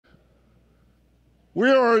We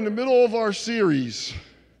are in the middle of our series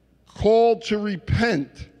called to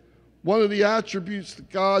repent. One of the attributes that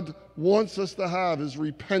God wants us to have is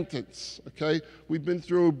repentance, okay? We've been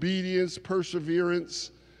through obedience,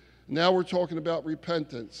 perseverance. Now we're talking about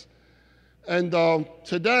repentance. And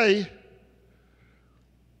today,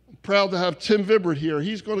 I'm proud to have Tim Vibbert here.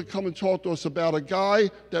 He's going to come and talk to us about a guy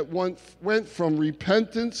that went from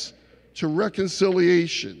repentance to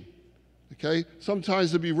reconciliation. Okay?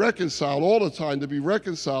 Sometimes to be reconciled, all the time to be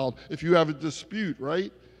reconciled, if you have a dispute,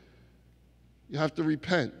 right? You have to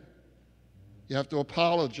repent. You have to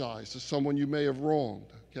apologize to someone you may have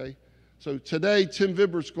wronged, okay? So today, Tim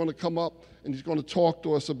Vibbert's going to come up and he's going to talk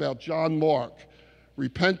to us about John Mark,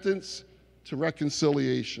 repentance to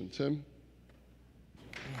reconciliation. Tim?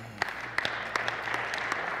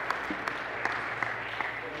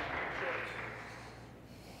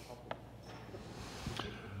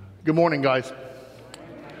 Good morning, guys.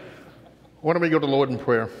 Why don't we go to the Lord in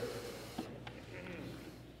prayer?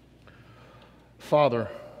 Father,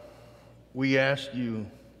 we ask you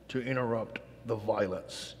to interrupt the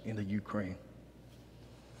violence in the Ukraine.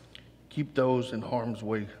 Keep those in harm's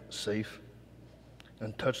way safe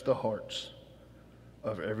and touch the hearts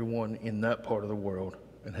of everyone in that part of the world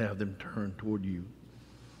and have them turn toward you.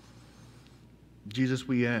 Jesus,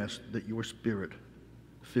 we ask that your Spirit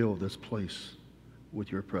fill this place with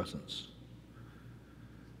your presence.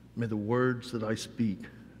 May the words that I speak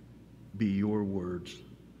be your words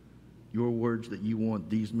that you want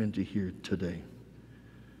these men to hear today.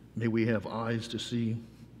 May we have eyes to see,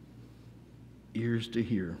 ears to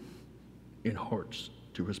hear, and hearts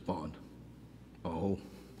to respond. Oh.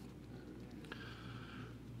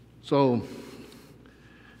 So,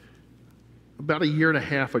 about a year and a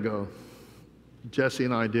half ago, Jesse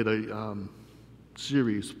and I did a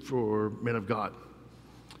series for Men of God.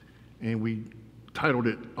 And we titled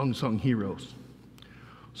it Unsung Heroes.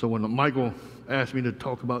 So when Michael asked me to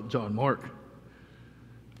talk about John Mark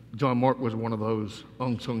was one of those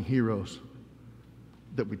unsung heroes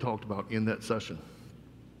that we talked about in that session.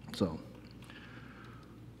 So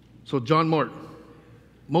John Mark,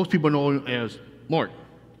 most people know him as Mark.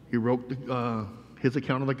 He wrote his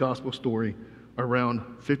account of the gospel story around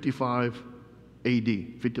 55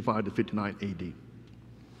 AD, 55 to 59 AD.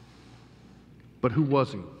 But who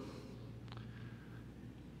was he?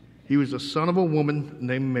 He was the son of a woman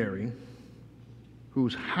named Mary,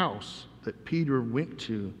 whose house that Peter went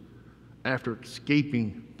to after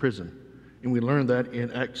escaping prison. And we learned that in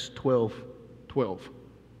Acts 12:12.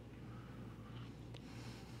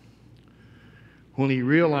 When he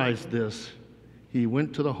realized this, he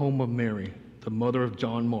went to the home of Mary, the mother of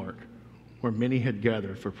John Mark, where many had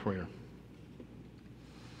gathered for prayer.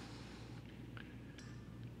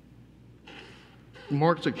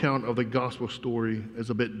 Mark's account of the gospel story is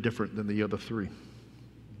a bit different than the other three.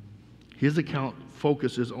 His account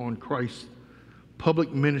focuses on Christ's public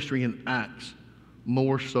ministry in Acts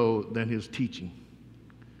more so than his teaching.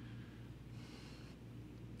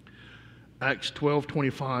 Acts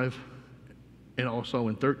 12:25 and also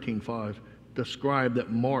in 13:5 describe that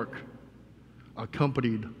Mark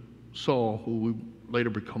accompanied Saul, who later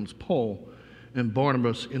becomes Paul, and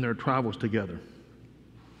Barnabas in their travels together.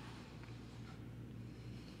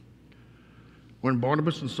 When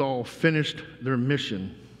Barnabas and Saul finished their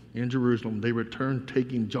mission in Jerusalem, they returned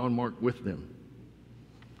taking John Mark with them.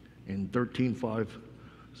 In 13:5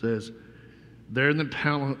 says, there in the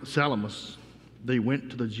town of Salamis, they went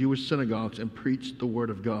to the Jewish synagogues and preached the word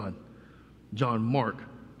of God. John Mark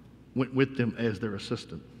went with them as their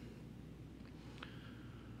assistant.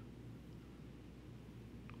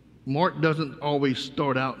 Mark doesn't always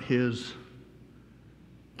start out his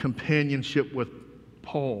companionship with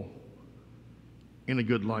Paul in a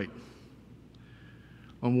good light.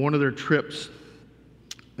 On one of their trips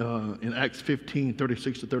in Acts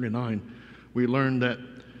 15:36 to 39, we learned that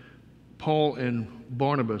Paul and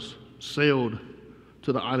Barnabas sailed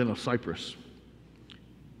to the island of Cyprus.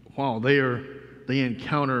 While there, they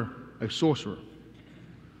encounter a sorcerer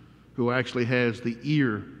who actually has the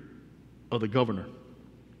ear of the governor.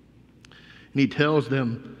 And he tells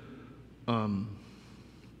them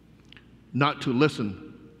not to listen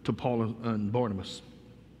to Paul and Barnabas.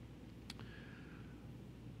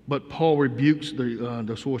 But Paul rebukes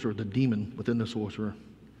the sorcerer, the demon within the sorcerer,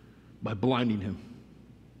 by blinding him.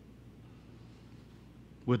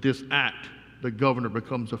 With this act, the governor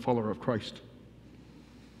becomes a follower of Christ.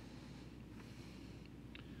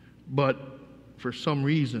 But for some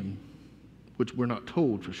reason, which we're not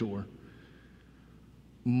told for sure,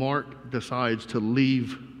 Mark decides to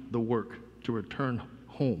leave the work to return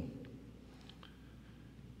home.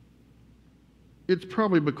 It's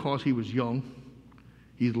probably because he was young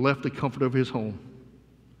He left the comfort of his home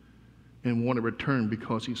and wanted to return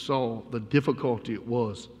because he saw the difficulty it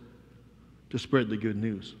was to spread the good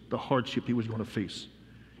news, the hardship he was going to face.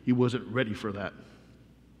 He wasn't ready for that.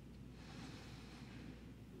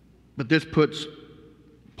 But this puts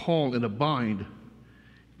Paul in a bind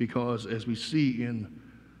because, as we see in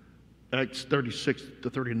Acts 36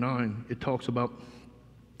 to 39, it talks about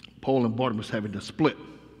Paul and Barnabas having to split.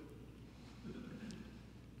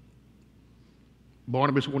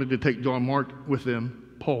 Barnabas wanted to take John Mark with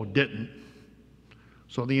them. Paul didn't.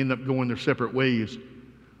 So they end up going their separate ways.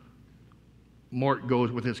 Mark goes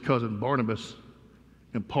with his cousin Barnabas,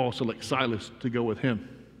 and Paul selects Silas to go with him.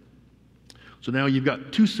 So now you've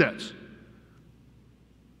got two sets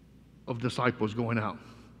of disciples going out,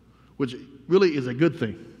 which really is a good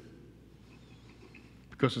thing.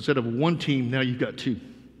 Because instead of one team, now you've got two.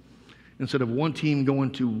 Instead of one team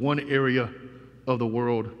going to one area of the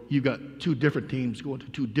world, you've got two different teams going to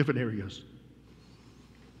two different areas.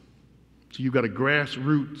 So you've got a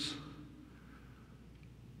grassroots,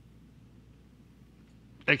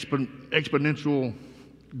 exponential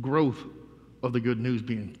growth of the good news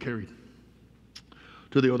being carried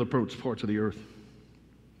to the other parts of the earth.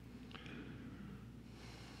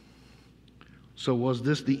 So was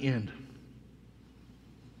this the end?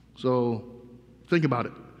 So think about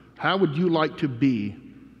it. How would you like to be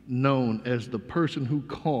known as the person who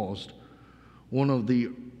caused one of the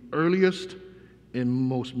earliest and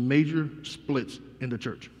most major splits in the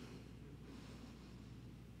church?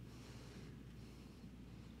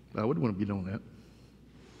 I wouldn't want to be known that.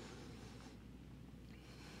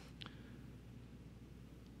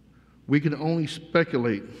 We can only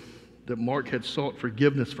speculate that Mark had sought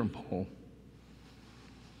forgiveness from Paul.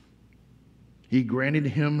 He granted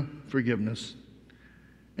him forgiveness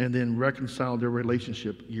and then reconciled their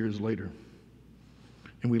relationship years later.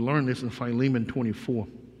 And we learn this in Philemon 24,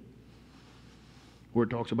 where it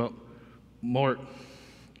talks about Mark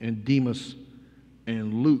and Demas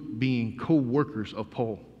and Luke being co-workers of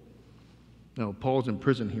Paul. Now, Paul's in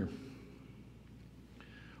prison here.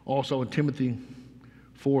 Also in Timothy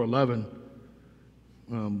 4:11,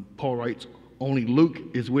 Paul writes, "Only Luke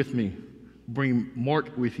is with me. Bring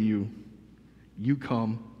Mark with you. You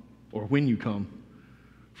come, or when you come,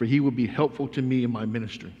 for he will be helpful to me in my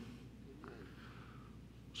ministry."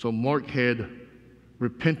 So Mark had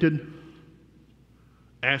repented,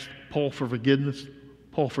 asked Paul for forgiveness.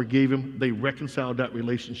 Paul forgave him. They reconciled that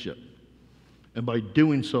relationship. And by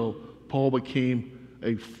doing so, Paul became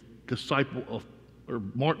a disciple of, or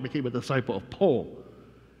Mark became a disciple of Paul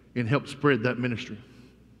and helped spread that ministry.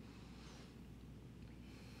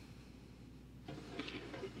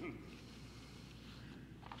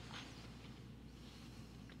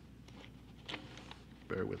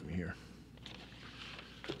 Bear with me here.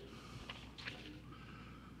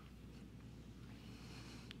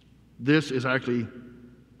 This is actually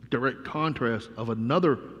direct contrast of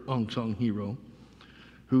another unsung hero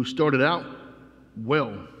who started out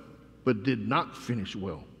well but did not finish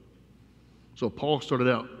well. So Paul started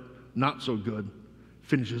out not so good,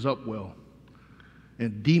 finishes up well.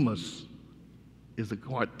 And Demas is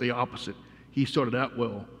quite the opposite. He started out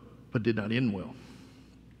well but did not end well.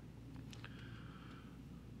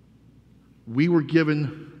 We were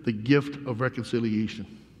given the gift of reconciliation.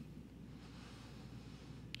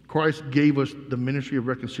 Christ gave us the ministry of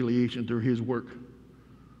reconciliation through his work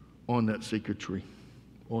on that sacred tree,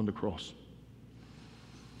 on the cross.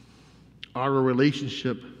 Our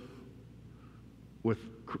relationship with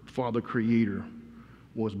Father Creator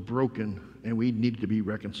was broken, and we needed to be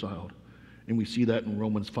reconciled. And we see that in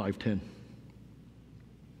Romans 5:10.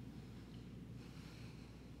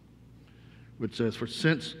 Which says, "For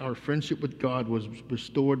since our friendship with God was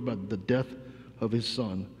restored by the death of his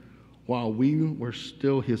Son, while we were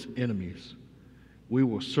still his enemies, we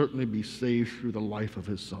will certainly be saved through the life of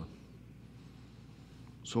his Son."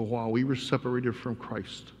 So while we were separated from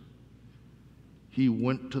Christ, he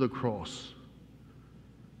went to the cross,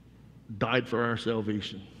 died for our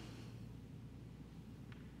salvation,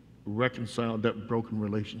 reconciled that broken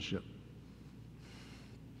relationship.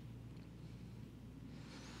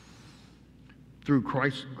 Through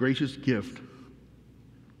Christ's gracious gift,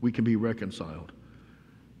 we can be reconciled.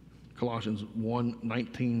 Colossians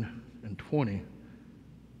 1:19 and 20,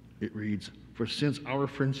 it reads, "For since our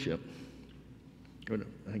friendship,"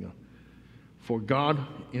 "for God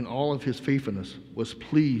in all of his faithfulness was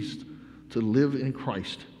pleased to live in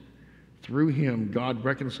Christ. Through him God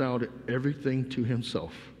reconciled everything to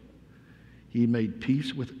himself. He made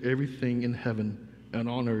peace with everything in heaven and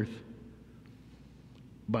on earth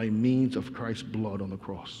by means of Christ's blood on the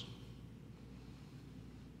cross."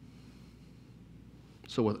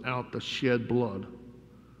 So without the shed blood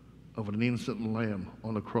of an innocent lamb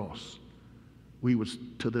on the cross, we would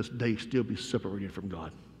to this day still be separated from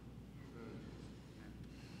God.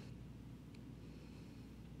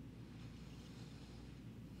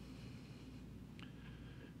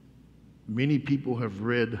 Many people have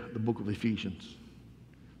read the book of Ephesians,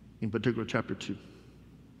 in particular chapter 2.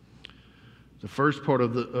 The first part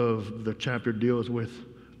of the chapter deals with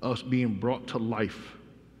us being brought to life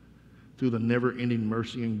through the never-ending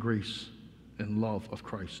mercy and grace and love of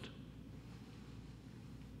Christ.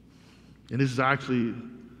 And this is actually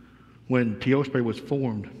when Teospe was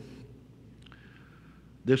formed.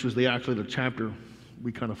 This was actually the chapter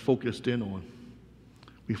we kind of focused in on.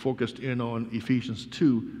 We focused in on Ephesians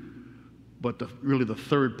 2, but really the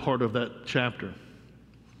third part of that chapter,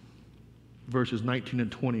 verses 19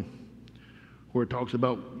 and 20, where it talks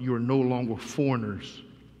about you are no longer foreigners.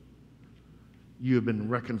 You have been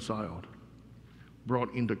reconciled,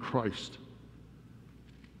 brought into Christ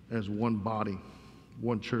as one body,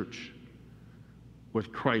 one church,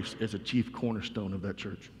 with Christ as a chief cornerstone of that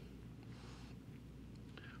church.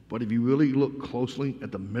 But if you really look closely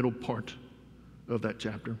at the middle part of that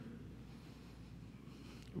chapter,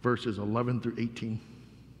 verses 11 through 18,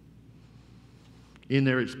 in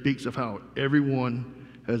there it speaks of how everyone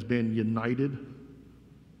has been united,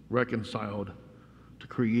 reconciled to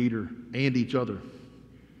Creator and each other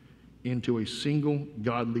into a single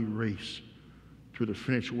godly race through the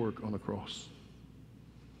finished work on the cross.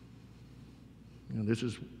 And this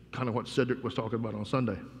is kind of what Cedric was talking about on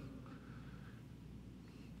Sunday.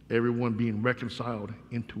 Everyone being reconciled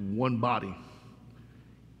into one body,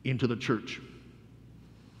 into the church.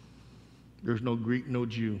 There's no Greek, no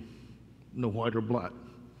Jew, no white or black.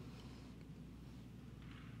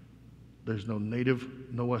 There's no native,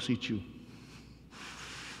 no Wasichu.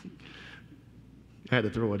 Had to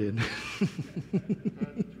throw it in.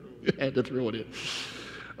 Had to throw it in.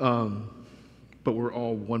 But we're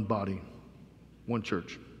all one body, one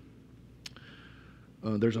church.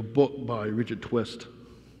 There's a book by Richard Twist.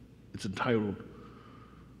 It's entitled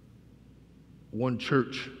One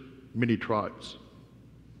Church, Many Tribes.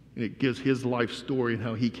 And it gives his life story and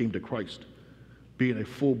how he came to Christ, being a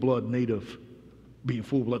full-blood native, being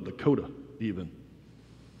full-blood Dakota even,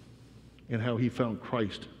 and how he found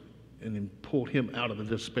Christ and then pulled him out of the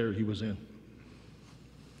despair he was in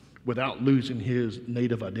without losing his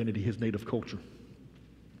native identity, his native culture,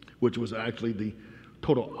 which was actually the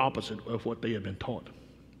total opposite of what they had been taught.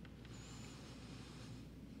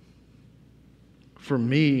 For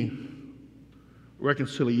me,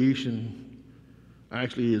 reconciliation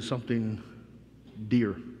actually is something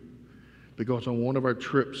dear, because on one of our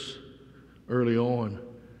trips early on,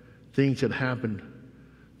 things had happened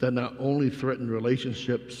that not only threatened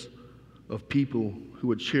relationships of people who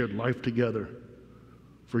had shared life together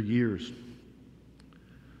for years,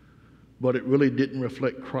 but it really didn't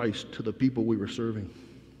reflect Christ to the people we were serving.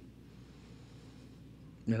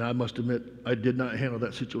 And I must admit, I did not handle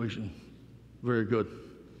that situation very good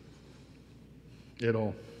at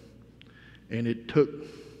all. And it took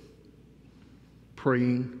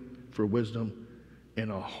praying for wisdom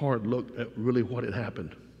and a hard look at really what had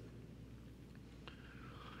happened.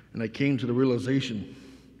 And I came to the realization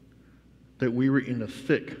that we were in the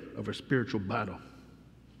thick of a spiritual battle,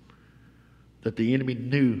 that the enemy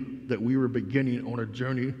knew that we were beginning on a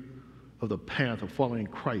journey of the path of following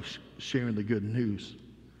Christ, sharing the good news,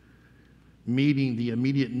 meeting the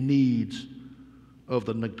immediate needs of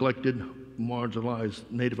the neglected, marginalized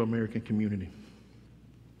Native American community.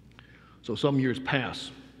 So some years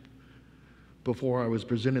passed before I was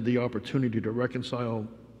presented the opportunity to reconcile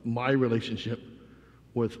my relationship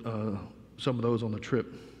with some of those on the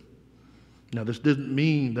trip. Now, this didn't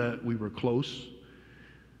mean that we were close,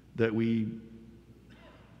 that we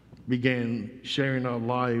began sharing our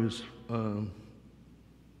lives.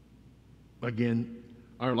 Again,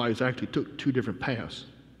 our lives actually took two different paths.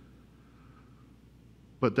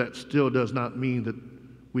 But that still does not mean that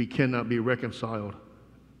we cannot be reconciled,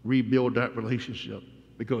 rebuild that relationship,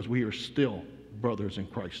 because we are still brothers in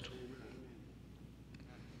Christ.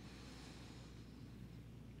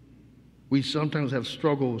 We sometimes have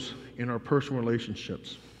struggles in our personal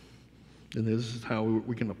relationships, and this is how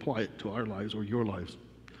we can apply it to our lives or your lives.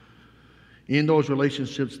 In those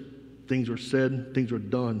relationships, things are said, things are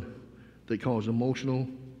done that cause emotional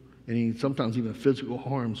and sometimes even physical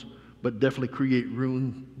harms, but definitely create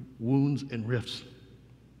wounds and rifts.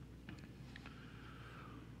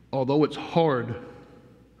 Although it's hard,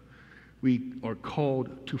 we are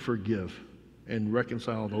called to forgive and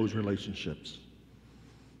reconcile those relationships.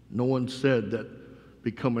 No one said that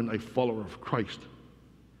becoming a follower of Christ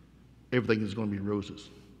everything is going to be roses.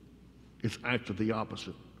 It's actually the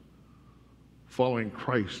opposite. Following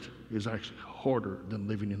Christ is actually harder than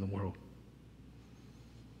living in the world.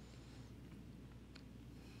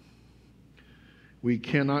 We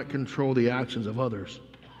cannot control the actions of others,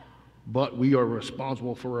 but we are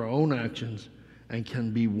responsible for our own actions and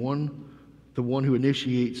can be the one who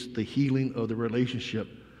initiates the healing of the relationship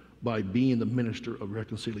by being the minister of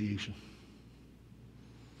reconciliation.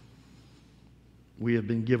 We have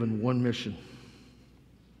been given one mission,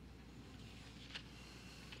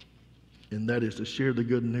 and that is to share the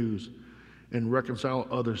good news and reconcile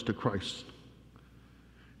others to Christ.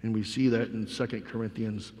 And we see that in 2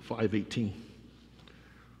 Corinthians 5:18,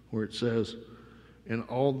 where it says, "And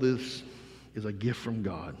all this is a gift from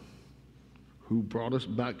God, who brought us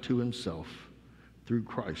back to himself through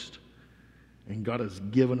Christ. And God has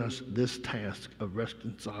given us this task of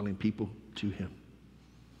reconciling people to him."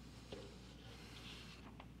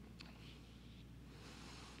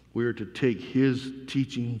 We are to take his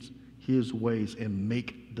teachings, his ways, and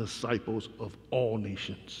make disciples of all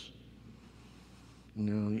nations.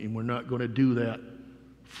 And we're not going to do that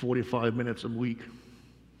 45 minutes a week.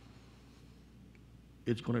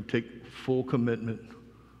 It's going to take full commitment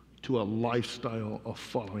to a lifestyle of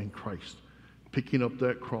following Christ, picking up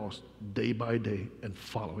that cross day by day and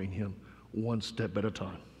following him one step at a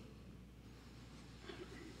time.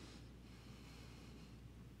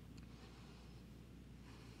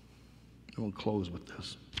 I'm going to close with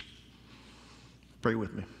this. Pray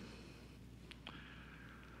with me.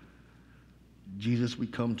 Jesus, we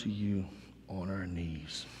come to you on our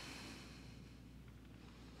knees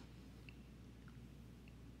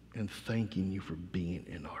and thanking you for being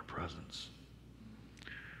in our presence.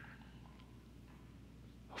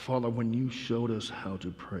 Father, when you showed us how to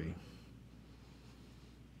pray,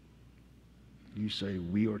 you say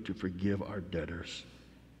we are to forgive our debtors.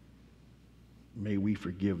 May we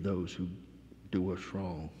forgive those who do us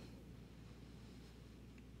wrong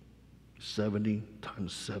 70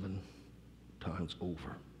 times 7 times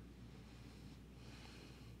over,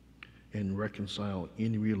 and reconcile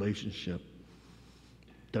any relationship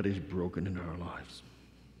that is broken in our lives.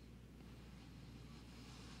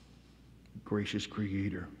 Gracious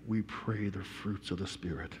Creator, we pray the fruits of the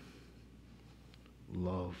Spirit: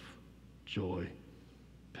 love, joy,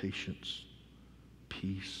 patience,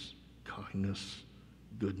 peace, kindness,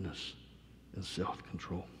 goodness, and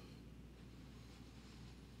self-control.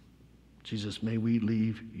 Jesus, may we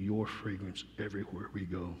leave your fragrance everywhere we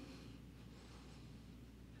go.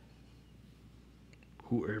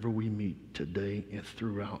 Whoever we meet today and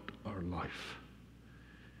throughout our life,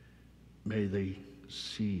 may they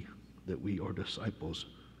see that we are disciples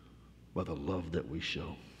by the love that we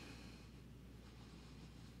show.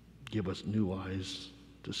 Give us new eyes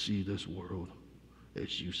to see this world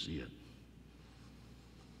as you see it.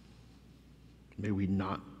 May we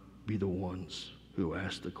not be the ones who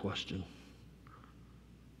ask the question,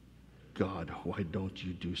 God, why don't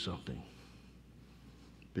you do something?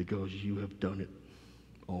 Because you have done it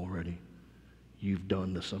already. You've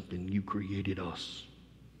done the something. You created us.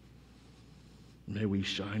 May we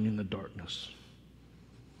shine in the darkness.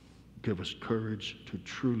 Give us courage to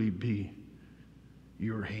truly be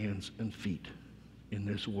your hands and feet in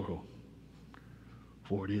this world.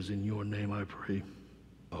 For it is in your name I pray.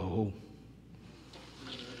 Oh.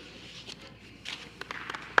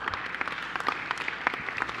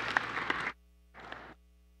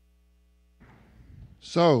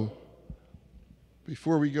 So,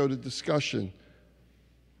 before we go to discussion,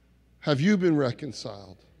 have you been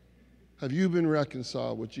reconciled? Have you been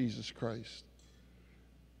reconciled with Jesus Christ?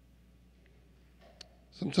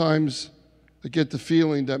 Sometimes I get the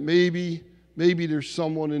feeling that maybe there's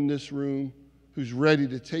someone in this room who's ready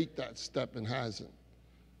to take that step and hasn't.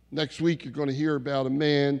 Next week, you're going to hear about a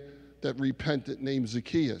man that repented named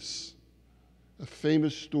Zacchaeus. A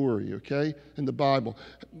famous story, okay, in the Bible.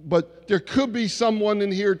 But there could be someone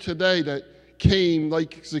in here today that came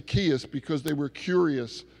like Zacchaeus because they were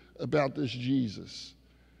curious about this Jesus.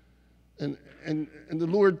 And the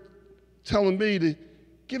Lord telling me to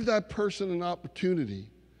give that person an opportunity.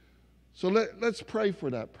 So let's pray for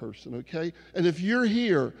that person, okay? And if you're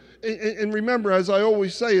here, and remember, as I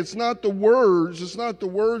always say, it's not the words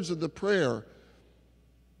of the prayer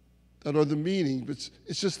that are the meaning, but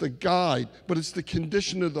it's just the guide, but it's the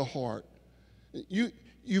condition of the heart.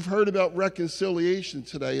 You've heard about reconciliation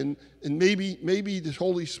today, and maybe the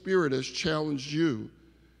Holy Spirit has challenged you,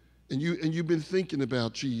 and you've been thinking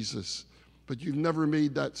about Jesus, but you've never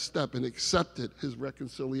made that step and accepted his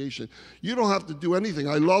reconciliation. You don't have to do anything.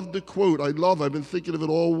 I love the quote. I've been thinking of it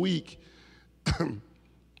all week.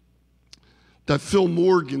 that Phil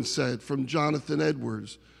Morgan said from Jonathan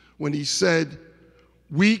Edwards when he said,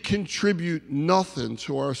 "We contribute nothing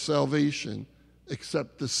to our salvation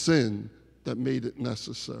except the sin that made it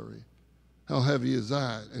necessary." How heavy is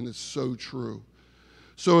that? And it's so true.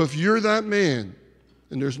 So if you're that man,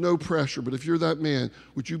 and there's no pressure, but if you're that man,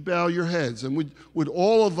 would you bow your heads? And would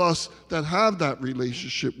all of us that have that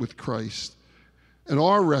relationship with Christ and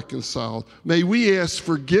are reconciled, may we ask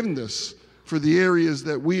forgiveness for the areas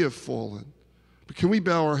that we have fallen. But can we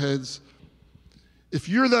bow our heads? If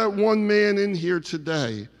you're that one man in here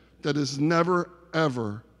today that has never,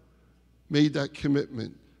 ever made that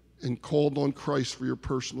commitment and called on Christ for your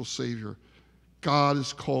personal Savior, God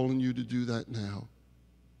is calling you to do that now.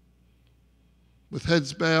 With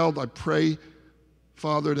heads bowed, I pray,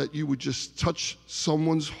 Father, that you would just touch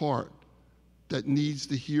someone's heart that needs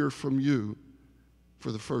to hear from you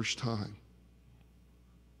for the first time.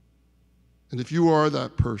 And if you are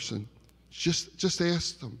that person, just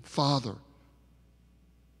ask them, Father,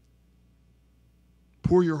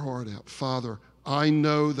 pour your heart out. Father, I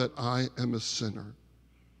know that I am a sinner.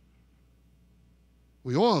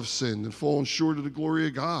 We all have sinned and fallen short of the glory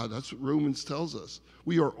of God. That's what Romans tells us.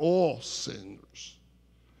 We are all sinners.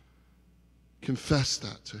 Confess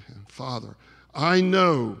that to him. Father, I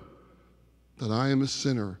know that I am a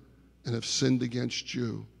sinner and have sinned against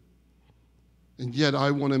you. And yet I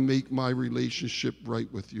want to make my relationship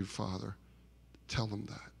right with you, Father. Tell him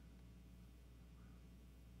that.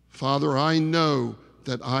 Father, I know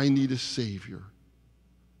that I need a Savior.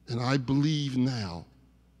 And I believe now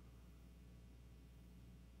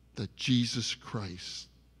that Jesus Christ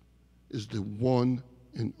is the one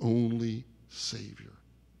and only Savior.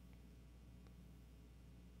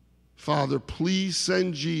 Father, please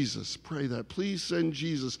send Jesus, pray that, please send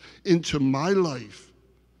Jesus into my life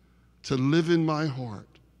to live in my heart,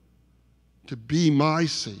 to be my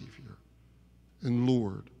Savior and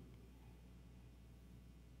Lord.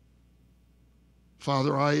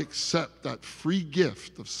 Father, I accept that free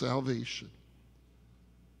gift of salvation.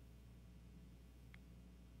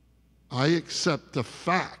 I accept the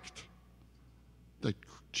fact that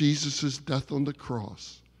Jesus' death on the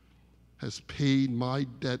cross has paid my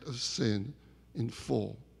debt of sin in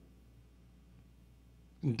full.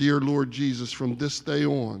 And dear Lord Jesus, from this day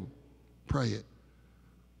on, pray it,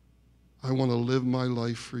 I want to live my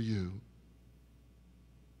life for you.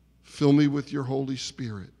 Fill me with your Holy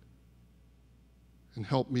Spirit and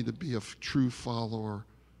help me to be a true follower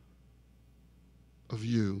of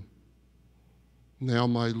you. Now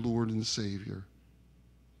my Lord and Savior,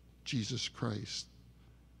 Jesus Christ.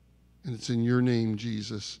 And it's in your name,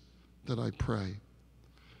 Jesus, that I pray.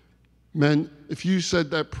 Men, if you said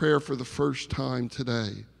that prayer for the first time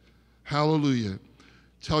today, hallelujah.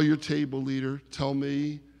 Tell your table leader, tell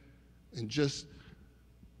me, and just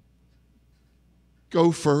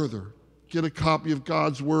go further. Get a copy of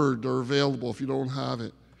God's Word. They're available if you don't have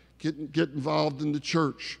it. Get involved in the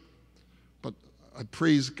church. But I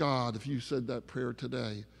praise God if you said that prayer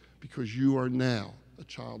today, because you are now a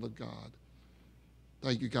child of God.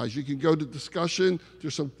 Thank you, guys. You can go to discussion.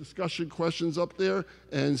 There's some discussion questions up there,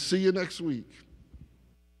 and see you next week.